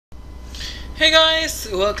Hey guys,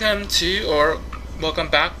 welcome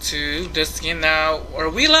back to this game now. Where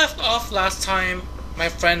we left off last time, my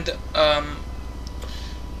friend,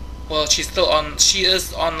 well, she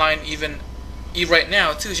is online even right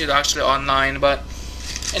now too. She's actually online, but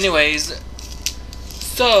anyways,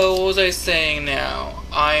 so what was I saying now?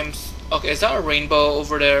 Okay. Is that a rainbow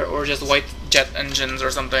over there, or just white jet engines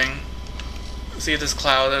or something? See this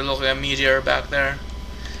cloud? It looks like a meteor back there.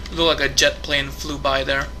 It looked like a jet plane flew by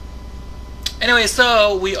there. Anyway,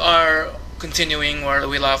 so we are continuing where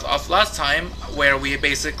we left off last time, where we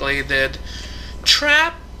basically did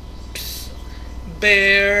traps,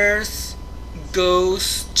 bears,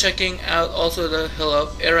 ghosts, checking out also the hill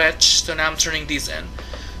of Erech. So now I'm turning these in.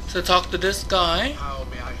 So talk to this guy. How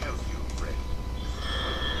may I help you, friend?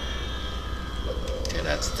 Okay,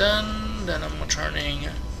 that's done. Then I'm turning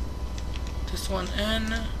this one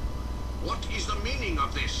in. What is the meaning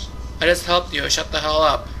of this? I just helped you. Shut the hell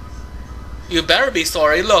up. You better be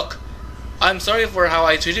sorry. Look, I'm sorry for how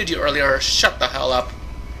I treated you earlier. Shut the hell up.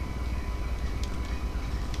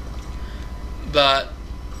 But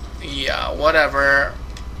yeah, whatever.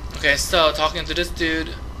 Okay, so talking to this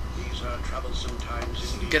dude. These are troublesome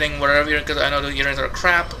times indeed. Getting whatever, because I know the earrings are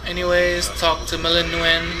crap. Anyways, talk to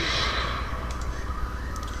Milinwin.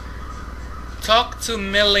 Talk to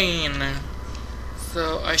Milene.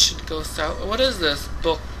 So I should go south. What is this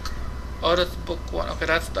book? Oh, that's book 1. Okay,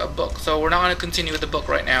 that's the book. So we're not going to continue with the book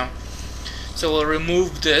right now. So we'll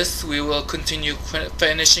remove this. We will continue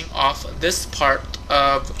finishing off this part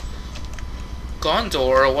of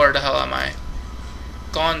Gondor. Where the hell am I?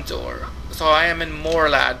 Gondor. So I am in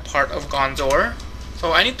Morlad, part of Gondor.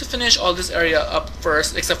 So I need to finish all this area up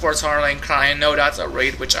first, except for Tarling Cry. I know that's a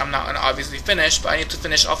raid, which I'm not going to obviously finish, but I need to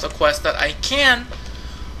finish off the quest that I can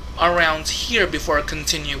around here before I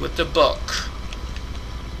continue with the book.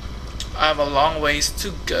 I have a long ways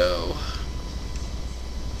to go.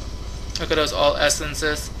 Look at those all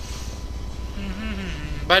essences.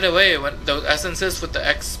 By the way, when those essences with the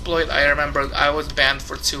exploit, I remember I was banned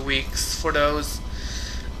for 2 weeks for those.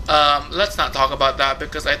 Let's not talk about that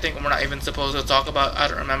because I think we're not even supposed to talk about. I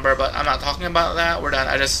don't remember, but I'm not talking about that. We're done.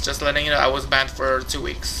 I just letting you know I was banned for 2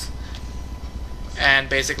 weeks, and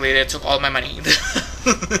basically they took all my money.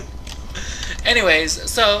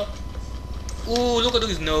 Anyways, so. Ooh, look at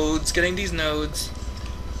these nodes. Getting these nodes.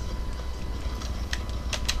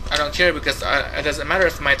 I don't care because it doesn't matter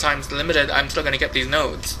if my time's limited. I'm still gonna get these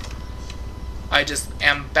nodes. I just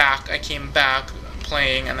am back. I came back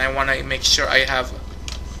playing, and I want to make sure I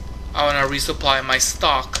want to resupply my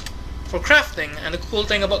stock for crafting. And the cool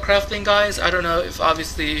thing about crafting, guys, I don't know if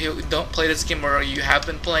obviously you don't play this game or you have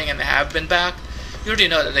been playing and have been back. You already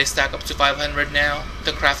know that they stack up to 500 now.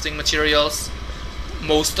 The crafting materials.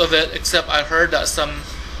 Most of it, except I heard that some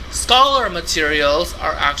scholar materials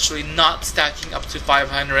are actually not stacking up to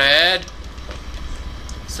 500.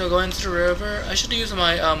 So going to the river, I should use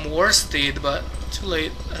my war steed, but too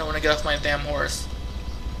late. I don't want to get off my damn horse.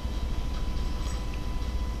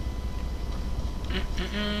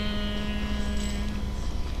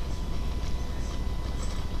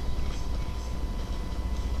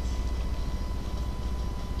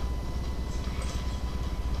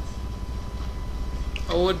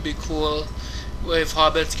 It would be cool if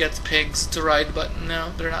hobbits gets pigs to ride, but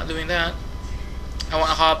no, they're not doing that.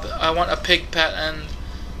 I want a pig pet, and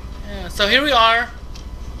yeah. So here we are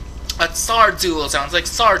at Sardul. Sounds like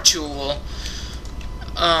Sarchul.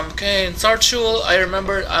 Okay, in Sarchul,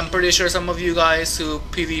 I'm pretty sure some of you guys who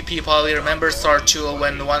PvP probably remember Sarchul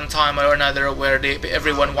when one time or another where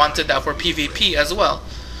everyone wanted that for PvP as well.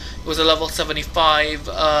 It was a level 75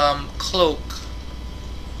 cloak.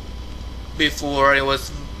 Before it was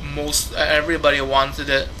everybody wanted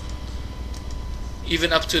it,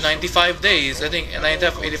 even up to 95 days. I think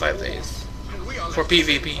 85 days for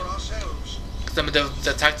PvP. Some of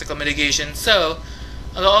the tactical mitigation. So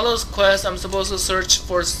all those quests, I'm supposed to search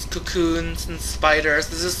for cocoons and spiders.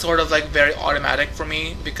 This is sort of like very automatic for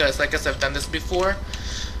me because I guess I've done this before.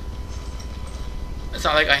 It's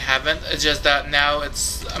not like I haven't. It's just that now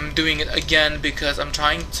I'm doing it again because I'm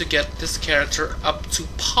trying to get this character up to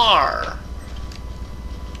par.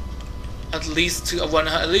 At least to 100.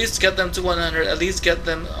 At least get them to 100. At least get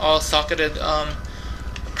them all socketed,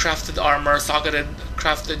 crafted armor, socketed,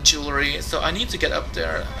 crafted jewelry. So I need to get up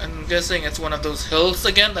there. I'm guessing it's one of those hills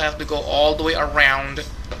again that I have to go all the way around,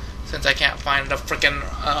 since I can't find the freaking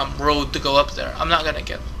road to go up there. I'm not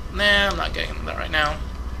getting there right now.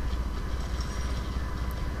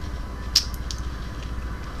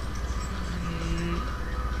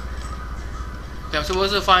 I'm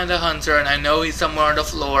supposed to find the hunter, and I know he's somewhere on the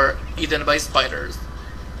floor, eaten by spiders.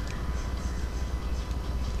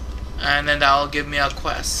 and then that'll give me a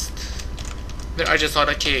quest. There, I just saw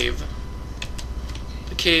the cave.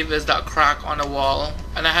 The cave is that crack on the wall,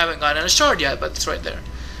 and I haven't gotten a shard yet, but it's right there.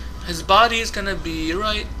 His body is gonna be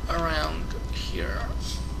right around here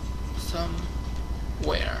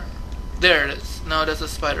somewhere. There it is. No, that's a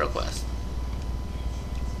spider quest.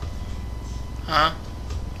 Huh?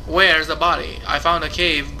 Where's the body? I found a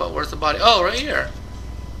cave, but where's the body? Oh, right here.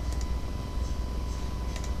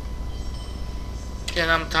 Okay,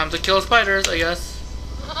 now time to kill spiders, I guess.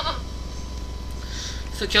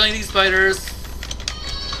 So killing these spiders.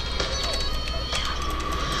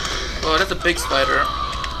 Oh, that's a big spider.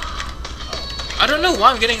 I don't know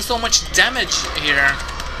why I'm getting so much damage here.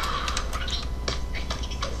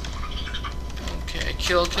 Okay,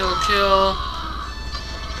 kill, kill, kill.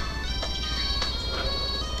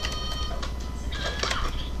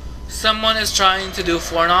 Someone is trying to do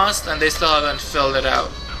Fornost and they still haven't filled it out.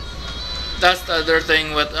 That's the other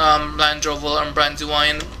thing with Landroval and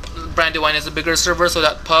Brandywine. Brandywine is a bigger server, so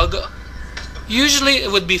that pug, usually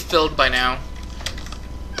it would be filled by now.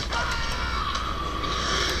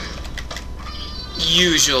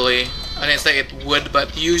 Usually. I didn't say it would,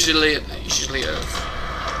 but usually it is.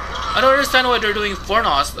 I don't understand why they're doing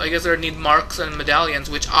Fornost. I guess they need marks and medallions,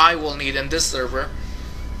 which I will need in this server.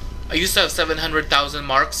 I used to have 700,000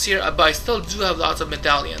 marks here, but I still do have lots of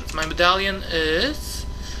medallions. My medallion is...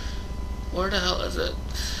 where the hell is it?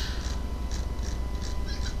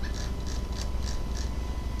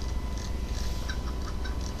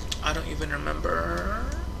 I don't even remember.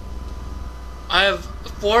 I have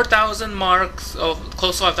 4,000 marks,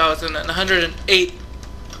 close to 5,000, and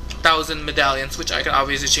 108,000 medallions, which I can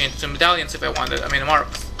obviously change to medallions if I wanted. I mean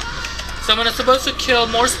marks. So I'm supposed to kill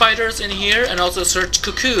more spiders in here and also search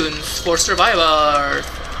cocoons for survivors.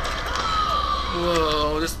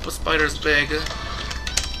 Whoa, this spider's big.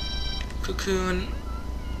 Cocoon.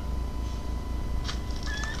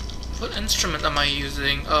 What instrument am I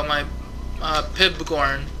using? Oh, my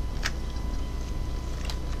Pibgorn.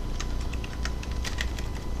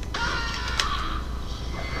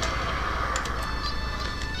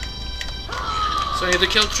 So I need to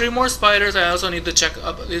kill 3 more spiders. I also need to check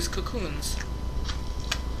up these cocoons.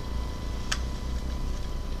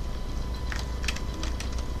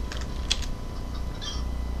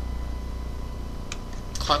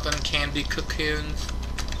 Cotton candy cocoons.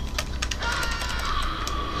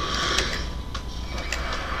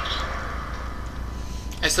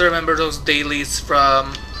 I still remember those dailies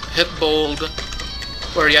from Hitbold,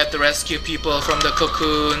 where you had to rescue people from the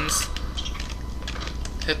cocoons.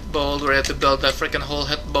 Hitbold, where you had to build that freaking whole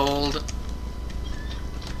Hitbold.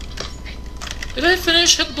 Did I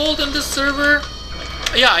finish Hitbold in this server?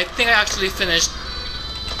 Yeah, I think I actually finished.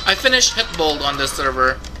 I finished Hitbold on this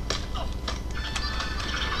server.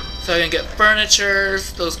 So I can get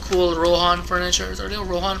furnitures, those cool Rohan furnitures. Are they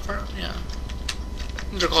Rohan furnitures? Yeah.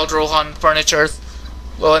 They're called Rohan furnitures.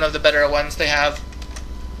 Well, one of the better ones they have.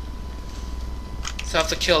 So I have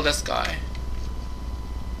to kill this guy.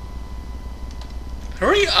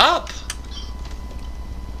 Hurry up!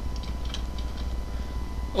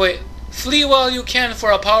 Wait. Flee while you can,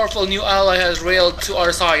 for a powerful new ally has railed to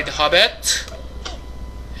our side, hobbit.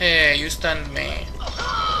 Hey, you stunned me.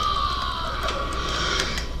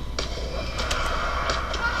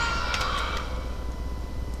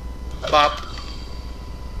 Bop.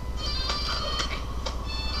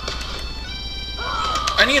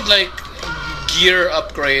 I need like gear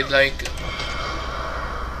upgrade, like,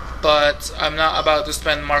 but I'm not about to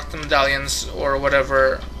spend marked medallions or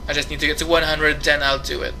whatever. I just need to get to 100, then I'll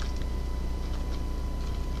do it.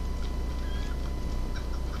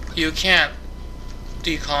 You can't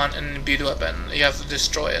decon and imbue the weapon. You have to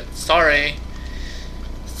destroy it. Sorry.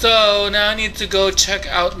 So now I need to go check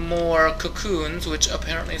out more cocoons, which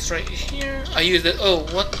apparently is right here. I used it. Oh,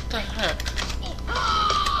 what the heck?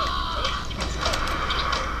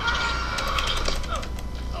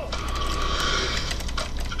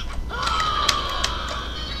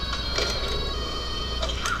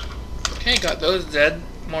 Okay, got those dead.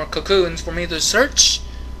 More cocoons for me to search.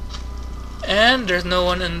 And there's no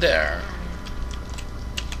one in there.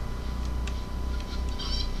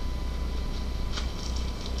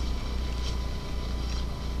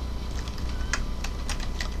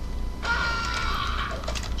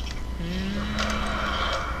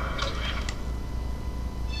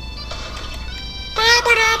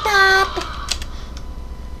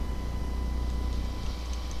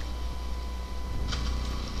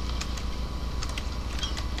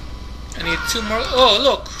 I need 2 more. Oh,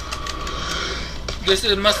 look. This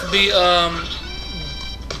must be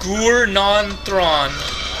Gur-Nathron.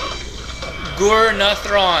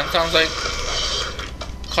 Gur-Nathron sounds like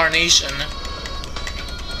Carnation.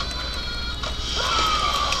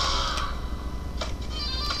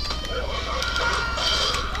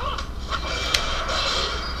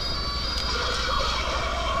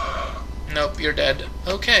 Nope, you're dead.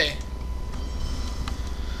 Okay.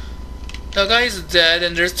 The guy's dead,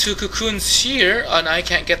 and there's 2 cocoons here, and I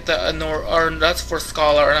can't get the or that's for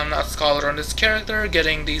Scholar, and I'm not Scholar on this character.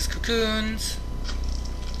 Getting these cocoons.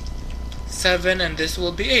 7, and this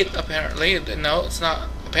will be 8, apparently. No, it's not.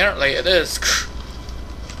 Apparently, it is.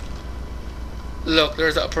 Look,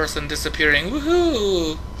 there's that person disappearing.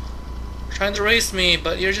 Woohoo! Trying to race me,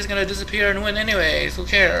 but you're just gonna disappear and win anyways. Who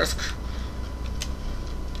cares?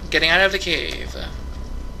 Getting out of the cave.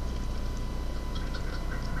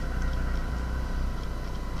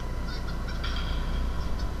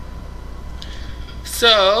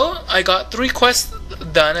 So, I got 3 quests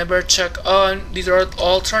done. I better check on. These are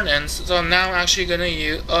all turn-ins. So I'm now actually gonna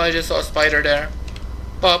use. Oh, I just saw a spider there.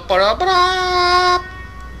 I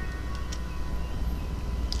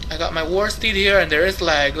got my war steed here, and there is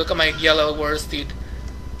lag. Look at my yellow war steed.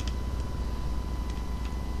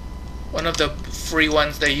 One of the free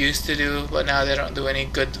ones they used to do, but now they don't do any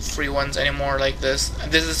good free ones anymore like this.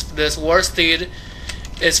 And this war steed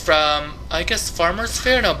is from, I guess, Farmer's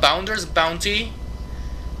Fair? No, Bounder's Bounty,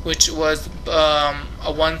 which was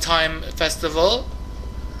a one-time festival.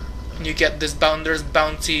 And you get this Bounder's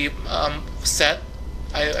Bounty set.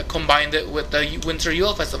 I combined it with the Winter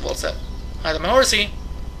Yule Festival set. I have my horsey.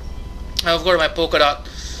 And of course my polka dot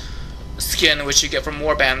skin, which you get from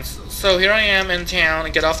warbands. So here I am in town,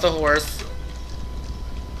 and get off the horse,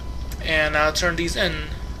 and I'll turn these in.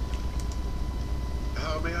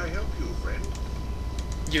 How may I help you, friend?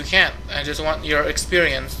 You can't. I just want your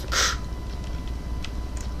experience.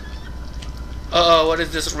 Uh-oh, what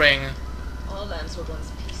is this ring? All lands were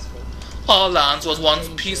once peaceful. All lands was once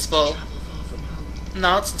peaceful.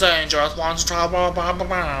 Now it's dangerous, once trouble.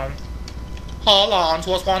 All lands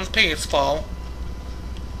was once peaceful.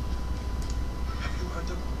 Have you heard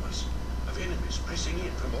the rumors of enemies pressing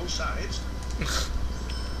in from all sides?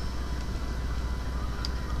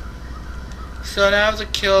 So now I have to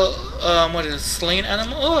kill, what is it, slain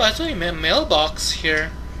animal? Oh, I saw a mailbox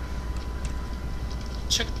here.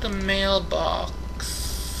 Check the mailbox.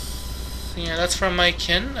 Yeah, that's from my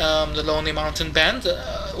kin, the Lonely Mountain Band.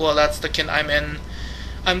 Well, that's the kin I'm in.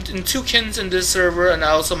 I'm in 2 kins in this server, and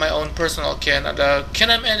also my own personal kin. The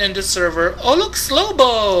kin I'm in this server. Oh, look,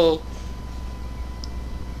 Slowbo!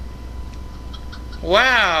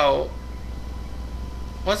 Wow!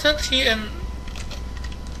 Wasn't he in...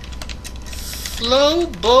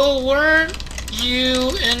 Slowbo, weren't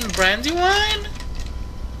you in Brandywine?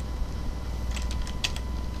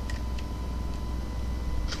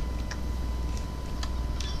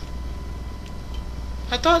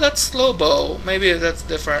 I thought that's Slowbo. Maybe that's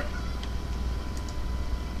different.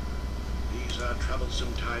 These are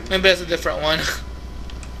troublesome times. Maybe that's a different one.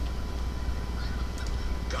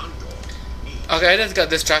 Gondor. Okay, I just got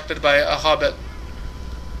distracted by a hobbit.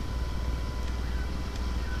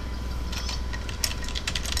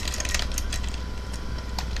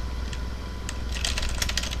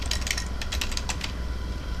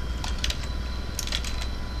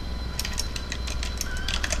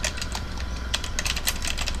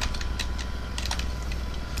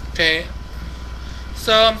 Okay,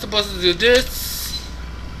 so I'm supposed to do this.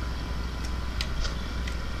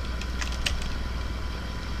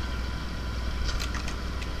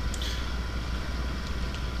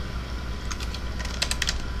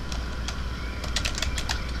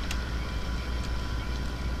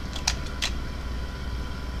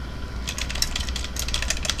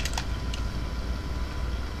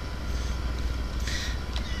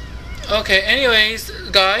 Okay, anyways,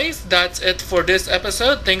 guys, that's it for this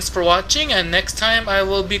episode. Thanks for watching, and next time I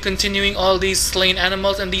will be continuing all these slain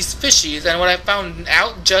animals and these fishies. And what I found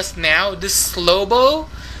out just now, this Slowbo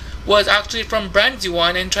was actually from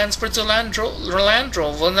Brandywine and transferred to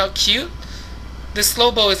Landroval. Wasn't that cute? This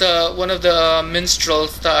Slowbo is one of the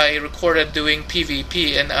minstrels that I recorded doing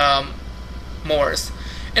PvP in Moors.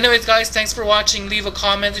 Anyways, guys, thanks for watching. Leave a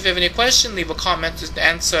comment if you have any question. Leave a comment to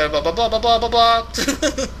answer blah blah blah blah blah blah blah.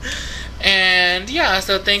 And yeah,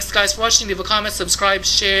 so thanks guys for watching. Leave a comment, subscribe,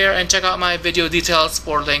 share, and check out my video details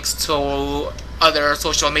for links to other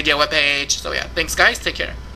social media webpage. So yeah, thanks guys, take care.